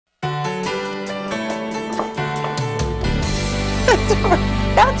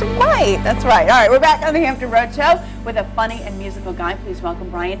That's right. That's right. All right, we're back on the Hampton Road Show with a funny and musical guy. Please welcome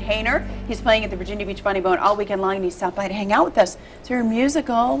Brian Hayner. He's playing at the Virginia Beach Funny Bone all weekend long, and he stopped by to hang out with us. So you're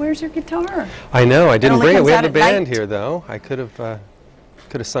musical. Where's your guitar? I know. I didn't bring it. We have a band night. here, though. I could have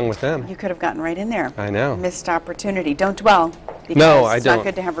sung with them. You could have gotten right in there. I know. Missed opportunity. Don't dwell. No, I don't. It's not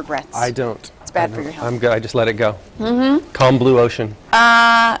good to have regrets. I don't. It's bad for your health. I'm good. I just let it go. Calm blue ocean.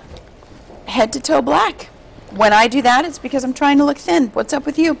 Head to toe black. When I do that, it's because I'm trying to look thin. What's up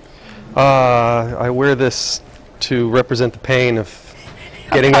with you? I wear this to represent the pain of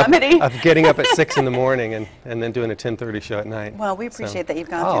getting up at 6 in the morning and then doing a 10:30 show at night. Well, we appreciate that you've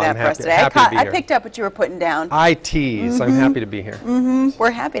gone through that for us today. I picked up what you were putting down. I tease. I'm happy to be here.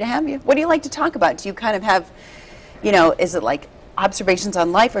 We're happy to have you. What do you like to talk about? Do you kind of have, is it like observations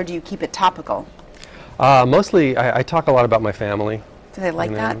on life, or do you keep it topical? Mostly, I talk a lot about my family. Do they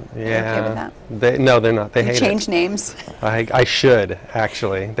like that? Yeah. Are they okay with that? No, they're not. They hate it. Change names? I should,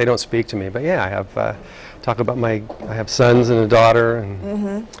 actually. They don't speak to me. But yeah, I have talk about I have sons and a daughter,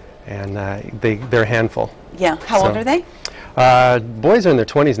 and they're a handful. Yeah. How old are they? Boys are in their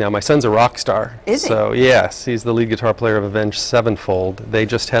 20s now. My son's a rock star. Is he? So yes, he's the lead guitar player of Avenged Sevenfold. They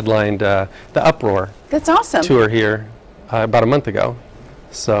just headlined the Uproar. That's awesome. Tour here about a month ago.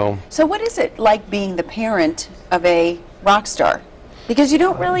 So what is it like being the parent of a rock star? Because you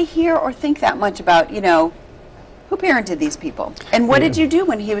don't really hear or think that much about, who parented these people. And what did you do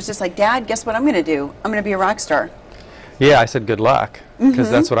when he was just like, Dad, guess what I'm going to do? I'm going to be a rock star. Yeah, I said good luck, because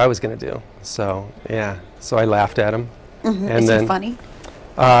that's what I was going to do. So yeah, so I laughed at him. And is he funny?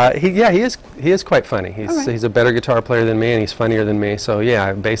 He is quite funny. He's a better guitar player than me, and he's funnier than me. So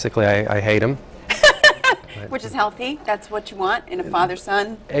yeah, basically I hate him. Which is healthy. That's what you want in a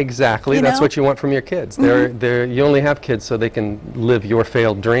father-son. Exactly. That's what you want from your kids. You only have kids so they can live your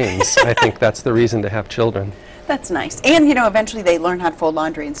failed dreams. I think that's the reason to have children. That's nice. And, eventually they learn how to fold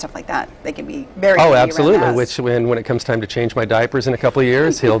laundry and stuff like that. They can be very Oh, absolutely. Which, when it comes time to change my diapers in a couple of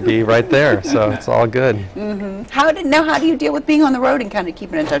years, he'll be right there. So it's all good. How do you deal with being on the road and kind of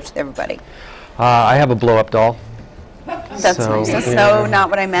keeping in touch with everybody? I have a blow-up doll. That's nice. That's not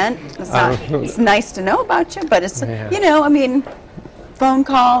what I meant. It's nice to know about you, but it's, phone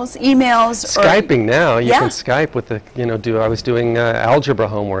calls, emails. Skyping now. You can Skype with I was doing algebra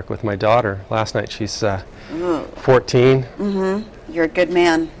homework with my daughter last night. She's 14. You're a good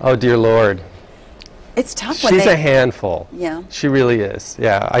man. Oh, dear Lord. It's tough She's a handful. Yeah. She really is.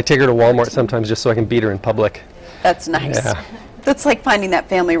 Yeah. I take her to Walmart sometimes just so I can beat her in public. That's nice. Yeah. That's like finding that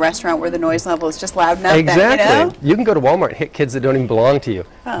family restaurant where the noise level is just loud enough. Exactly. You can go to Walmart and hit kids that don't even belong to you.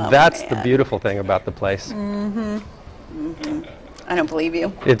 Oh, that's the beautiful thing about the place. I don't believe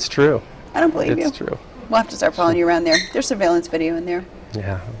you. It's true. I don't believe you. It's true. We'll have to start following you around there. There's surveillance video in there.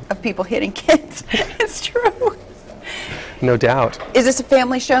 Yeah. Of people hitting kids. It's true. No doubt. Is this a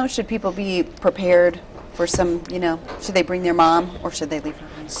family show? Should people be prepared for some, should they bring their mom or should they leave her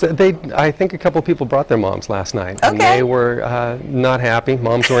home? So I think a couple people brought their moms last night, and Okay. they were not happy.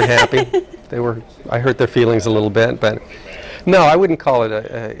 Moms weren't happy. I hurt their feelings a little bit, but no, I wouldn't call it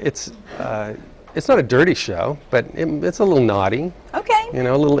it's not a dirty show, but it's a little naughty. Okay.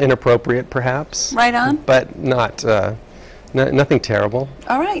 A little inappropriate perhaps. Right on. But not nothing terrible.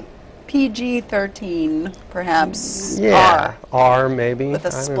 All right. PG-13, perhaps. Yeah. R maybe. With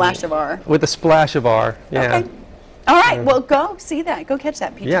a splash of R. With a splash of R. Yeah. Okay. All right, well, go see that. Go catch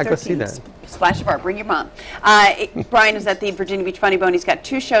that PG-13. Yeah, go see that. Splash of art. Bring your mom. Brian is at the Virginia Beach Funny Bone. He's got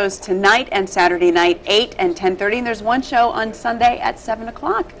 2 shows tonight and Saturday night, 8 and 10:30, and there's 1 show on Sunday at 7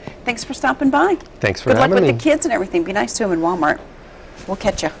 o'clock. Thanks for stopping by. Thanks for having me. Good luck with the kids and everything. Be nice to them in Walmart. We'll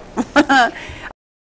catch you.